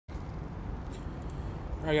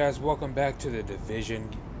Alright guys, welcome back to the Division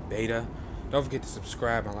beta. Don't forget to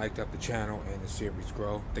subscribe and like up the channel and the series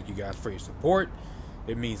grow. Thank you guys for your support.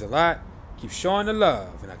 It means a lot. Keep showing the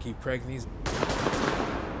love and I keep pranking these.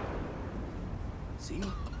 See?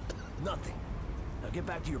 Nothing. Now get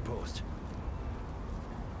back to your post.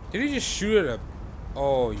 Did he just shoot at a...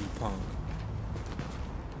 Oh, you punk.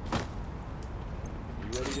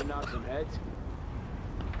 You ready to knock some heads?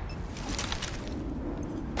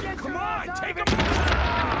 Come on, take him!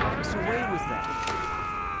 So Wade was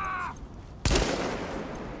that?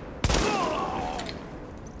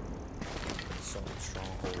 So many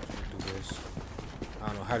strongholds to do this. I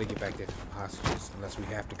don't know how to get back there from hostages unless we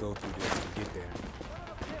have to go through this to get there.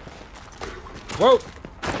 Whoa!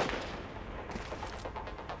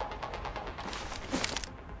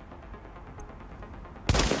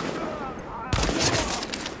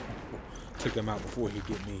 Took him out before he'd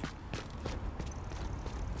get me.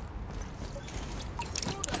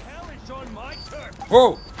 Who the hell is on my turf?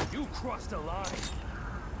 Whoa! You crossed a line.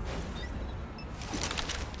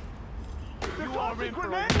 You are in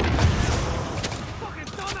for a fucking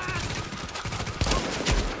dumbass!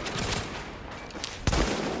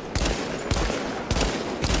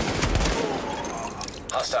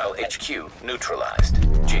 Hostile HQ neutralized.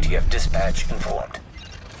 JTF dispatch informed.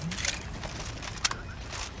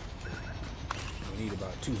 We need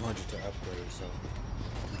about 200 to upgrade, so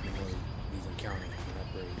you know these encounters can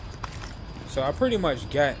upgrade. So I pretty much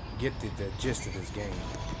get the gist of this game.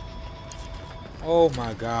 Oh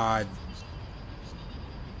my god.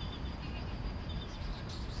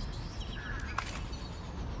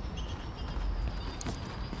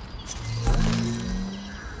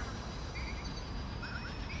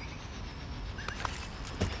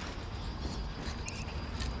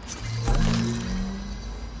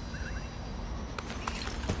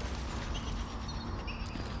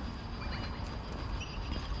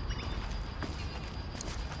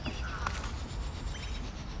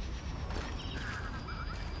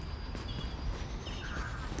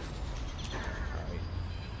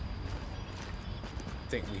 I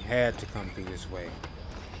think we had to come through this way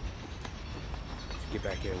to get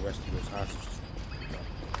back here and rescue those hostages.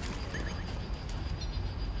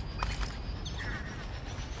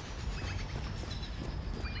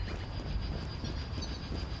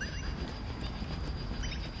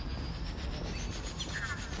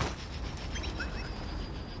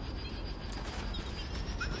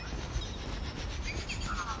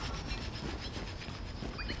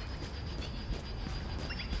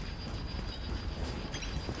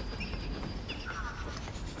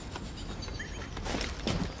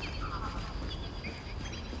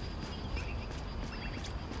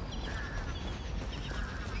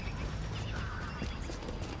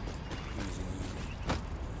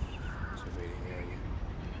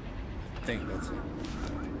 I think that's it.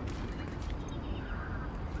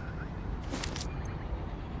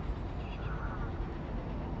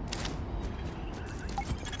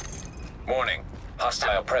 Warning.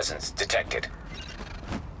 Hostile presence detected.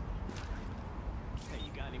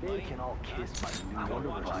 They can all kiss my. I wonder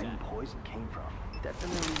where my poison came from.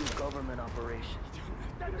 Definitely a government operation.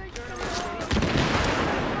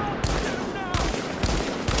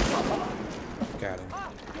 Got him.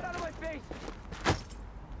 Get out of my face!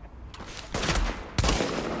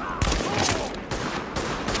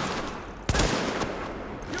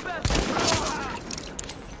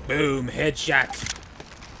 Boom, headshot.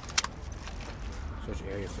 Search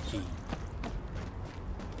area for key.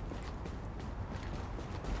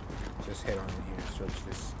 Just head on in here and search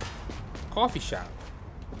this coffee shop.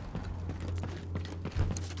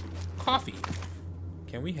 Coffee.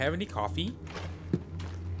 Can we have any coffee?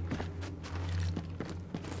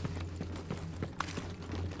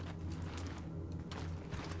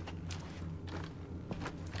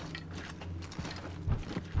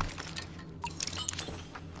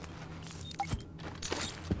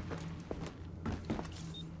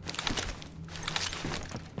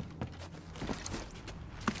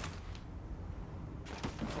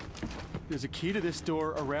 There's a key to this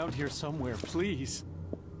door around here somewhere, please.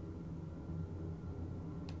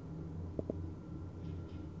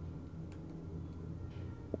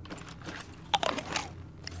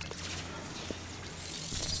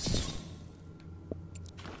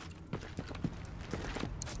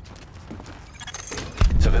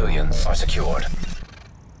 Civilians are secured.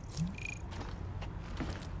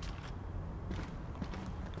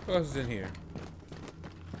 What else is in here?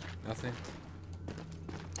 Nothing.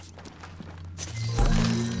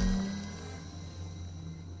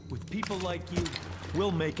 With people like you,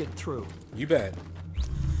 we'll make it through. You bet.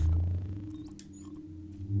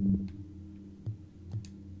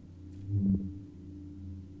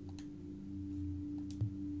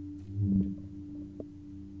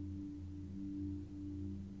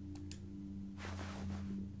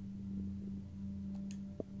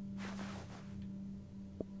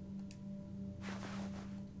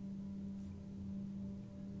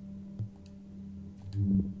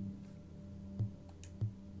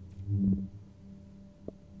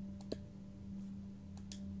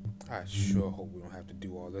 I sure hope we don't have to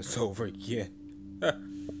do all this over again.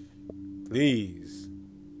 Please.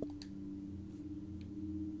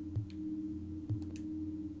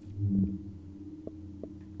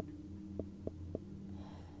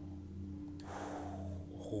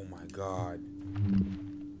 Oh my god.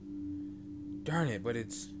 Darn it, but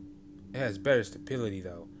it has better stability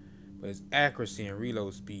though. But its accuracy and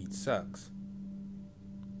reload speed sucks.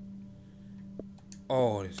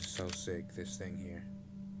 Oh, this is so sick, this thing here.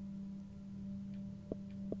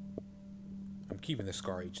 I'm keeping the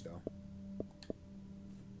Scar H though.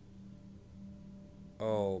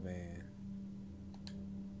 Oh man.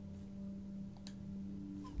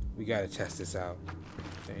 We gotta test this out.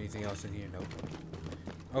 Is there anything else in here? Nope.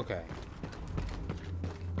 Okay.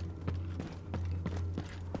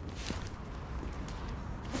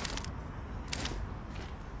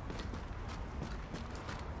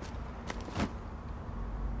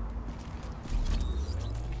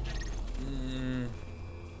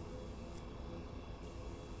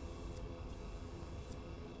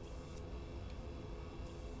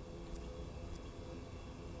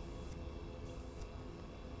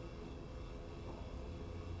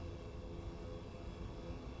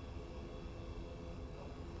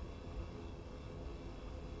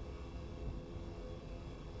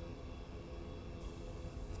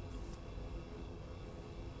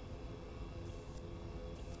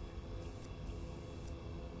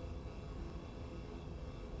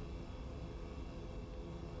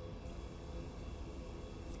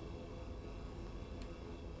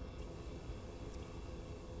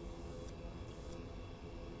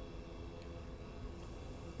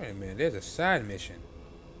 Wait a minute, there's a side mission.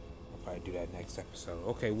 I'll probably do that next episode.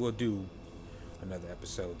 Okay, we'll do another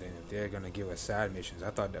episode then. If they're gonna give us side missions, I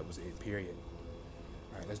thought that was it, period.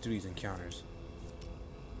 Alright, let's do these encounters.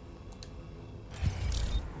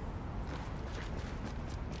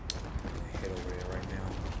 Head over there right now.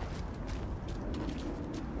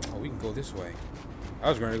 Oh, we can go this way. I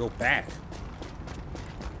was gonna go back.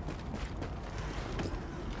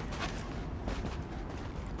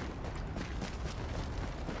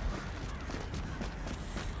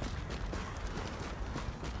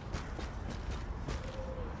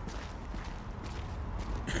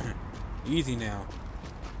 Easy now.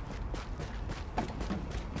 Got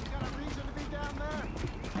a reason to be down there.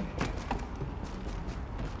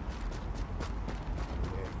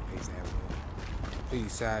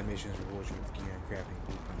 Please, side missions reward you with gear and crafting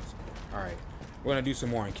blueprints. Alright, we're gonna do some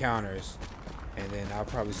more encounters, and then I'll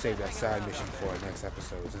probably save that side mission for our next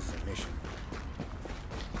episode. This is a mission.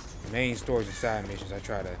 The main stories and side missions I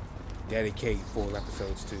try to dedicate full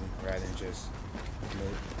episodes to, rather than just, you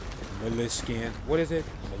know, what is it?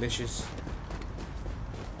 Malicious.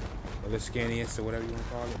 Malicious or whatever you want to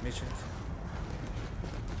call it, missions.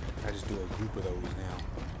 I just do a group of those now.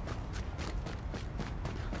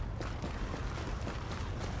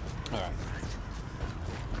 Alright.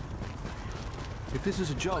 If this is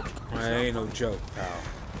a joke, It ain't no joke, pal.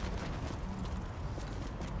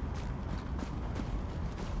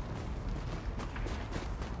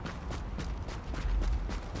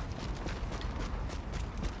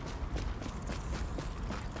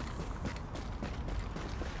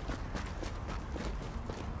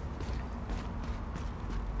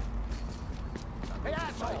 Hey,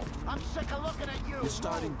 asshole! I'm sick of looking at you. you're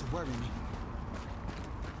starting to worry me.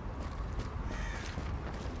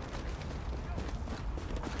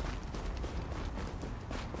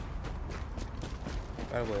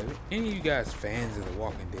 By the way, any of you guys fans of The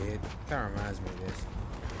Walking Dead? Kind of reminds me of this.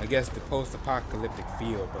 I guess the post-apocalyptic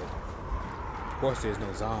feel, but of course there's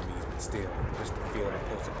no zombies, but still, just the feel of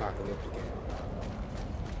the post-apocalyptic and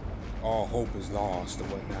all hope is lost or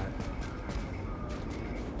whatnot.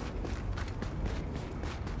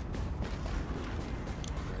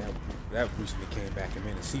 That recently came back. I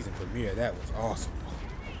mean, the season premiere, that was awesome.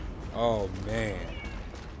 Oh man.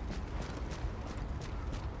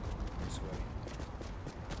 This way.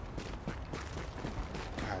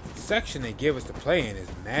 God, the section they give us to play in is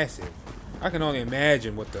massive. I can only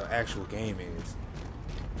imagine what the actual game is.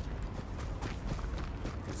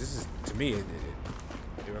 Because this is, to me, it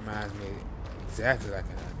reminds me exactly like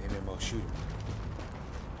an MMO shooter.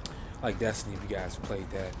 Like Destiny, if you guys played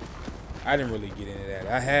that. I didn't really get into that.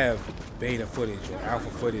 I have beta footage or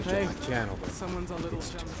alpha footage on my channel, but Someone's a little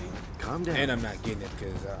jumpy. Calm down. and I'm not getting it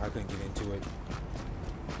because I couldn't get into it.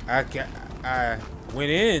 I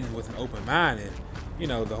went in with an open mind and, you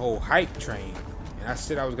know, the whole hype train, and I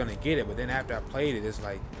said I was gonna get it, but then after I played it, it's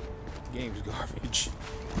like, the game's garbage.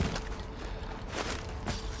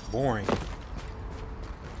 Boring.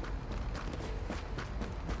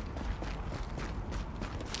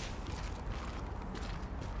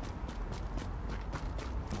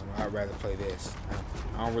 I'd rather play this.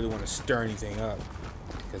 I don't really want to stir anything up,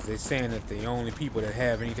 because they're saying that the only people that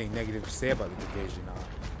have anything negative to say about the Division are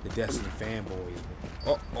the Destiny fanboys.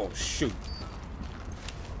 Oh shoot.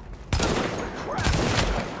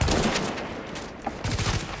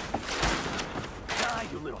 Die,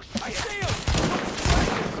 you little shit.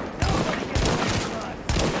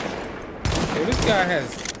 Yo, this guy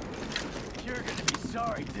has... You're gonna be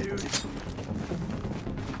sorry, dude.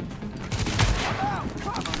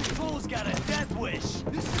 Fool's got a death wish.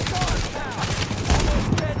 This is ours now.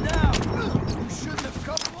 Almost dead now. You shouldn't have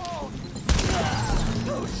come along.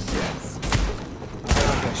 Oh shit.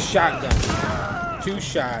 Like a shotgun. 2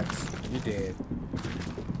 shots. You're dead.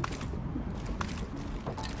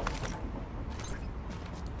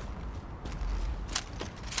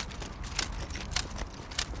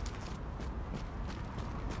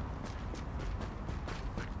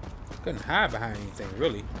 Couldn't hide behind anything,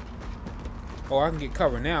 really. Oh, I can get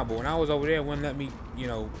cover now, but when I was over there, it wouldn't let me, you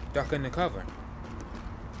know, duck in the cover. I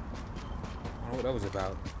don't know what that was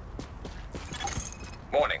about.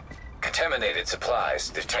 Warning. Contaminated supplies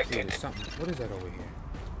Yeah, detected. there's something. What is that over here?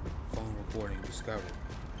 Phone recording discovered.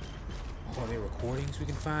 Oh, are there recordings we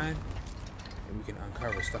can find? And we can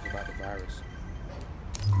uncover stuff about the virus.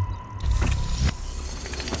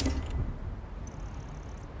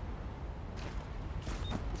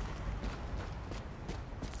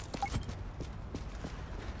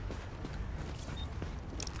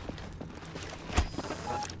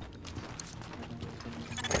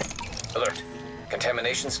 Alert.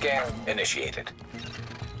 Contamination scan initiated.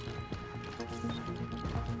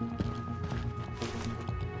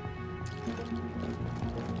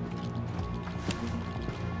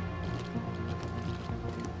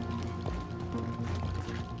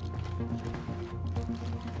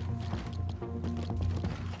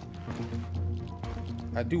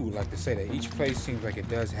 I do like to say that each place seems like it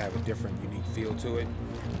does have a different, unique feel to it.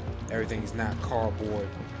 Everything's not cardboard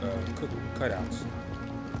cutouts.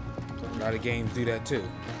 A lot of games do that too.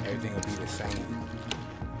 Everything will be the same.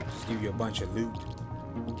 Just give you a bunch of loot.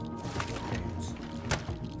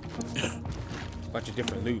 Bunch of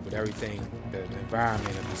different loot, but everything, the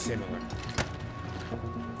environment will be similar.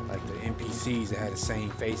 Like the NPCs that had the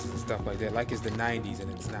same faces and stuff like that. Like it's the 90s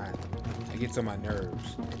and it's not. It gets on my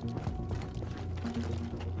nerves.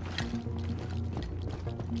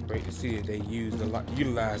 Great to see that they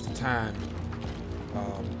utilize the time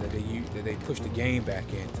that they push the game back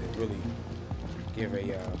in to really give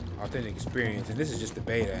a authentic experience. And this is just the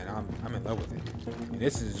beta, and I'm in love with it. And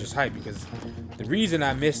this is just hype because the reason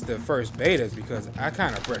I missed the first beta is because I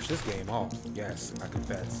kind of brushed this game off. Yes, I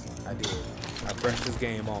confess, I did. I brushed this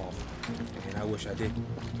game off, and I wish I didn't,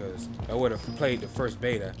 because if I would have played the first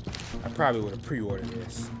beta, I probably would have pre-ordered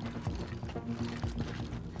this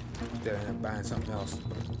instead of buying something else.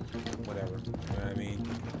 Whatever, you know what I mean?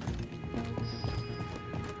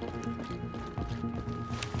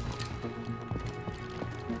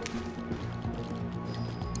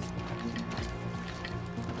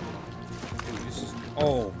 Dude, this is,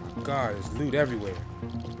 oh my god, there's loot everywhere.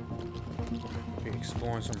 We're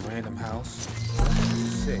exploring some random house.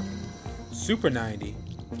 Sick. Super 90.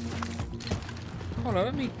 Hold on,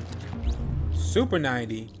 let me... Super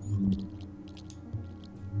 90.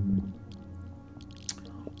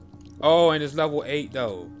 Oh, and it's level 8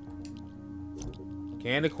 though.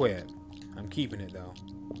 Can't equip. I'm keeping it though.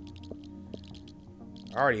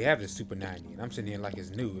 I already have the Super 90, and I'm sitting here like it's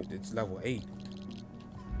new. It's level 8.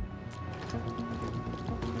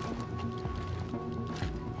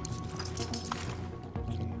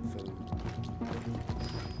 Canned food.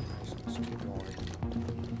 Nice, let's keep going.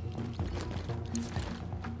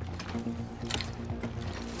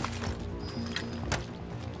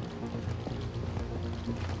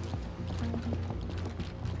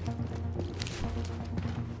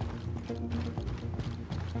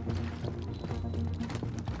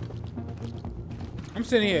 I'm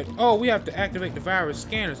sitting here. Oh, we have to activate the virus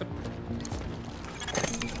scanners.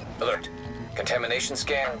 Alert. Contamination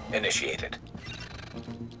scan initiated.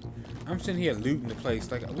 I'm sitting here looting the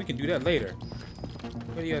place. Like, we can do that later.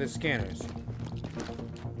 Where are the other scanners?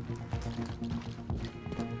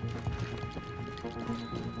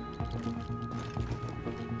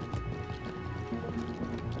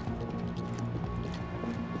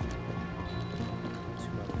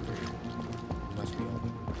 Must be on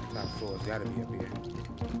the top floor. It's gotta be up here.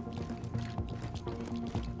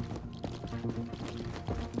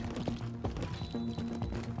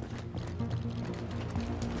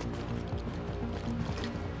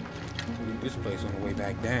 This place on the way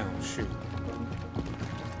back down. Shoot.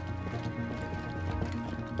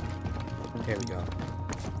 Here we go.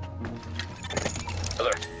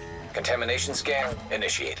 Alert. Contamination scan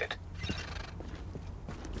initiated.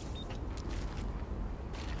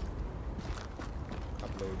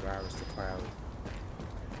 Upload virus to cloud.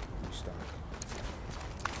 Restart.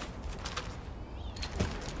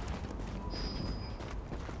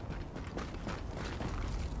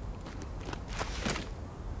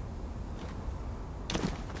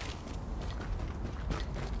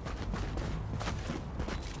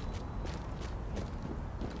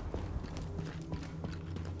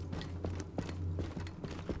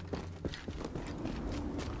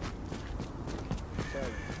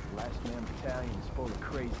 Last man battalion is full of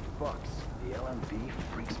crazy fucks. The LMB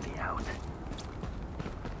freaks me out.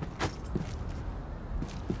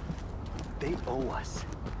 They owe us.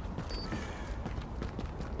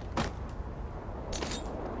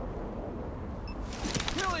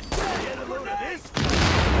 Kill it, get a load of this.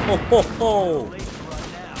 Ho ho ho! Late to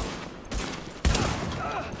run now.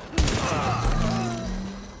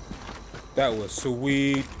 That was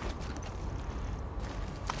sweet.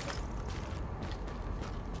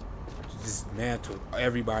 Dismantled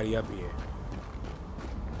everybody up here.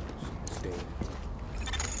 Stay.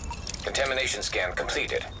 Contamination scan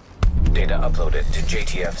completed. Data uploaded to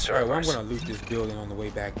JTF servers. Alright, well, I'm gonna loot this building on the way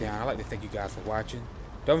back down. I'd like to thank you guys for watching.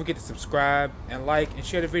 Don't forget to subscribe and like and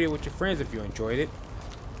share the video with your friends if you enjoyed it.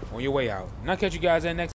 On your way out. And I'll catch you guys in the next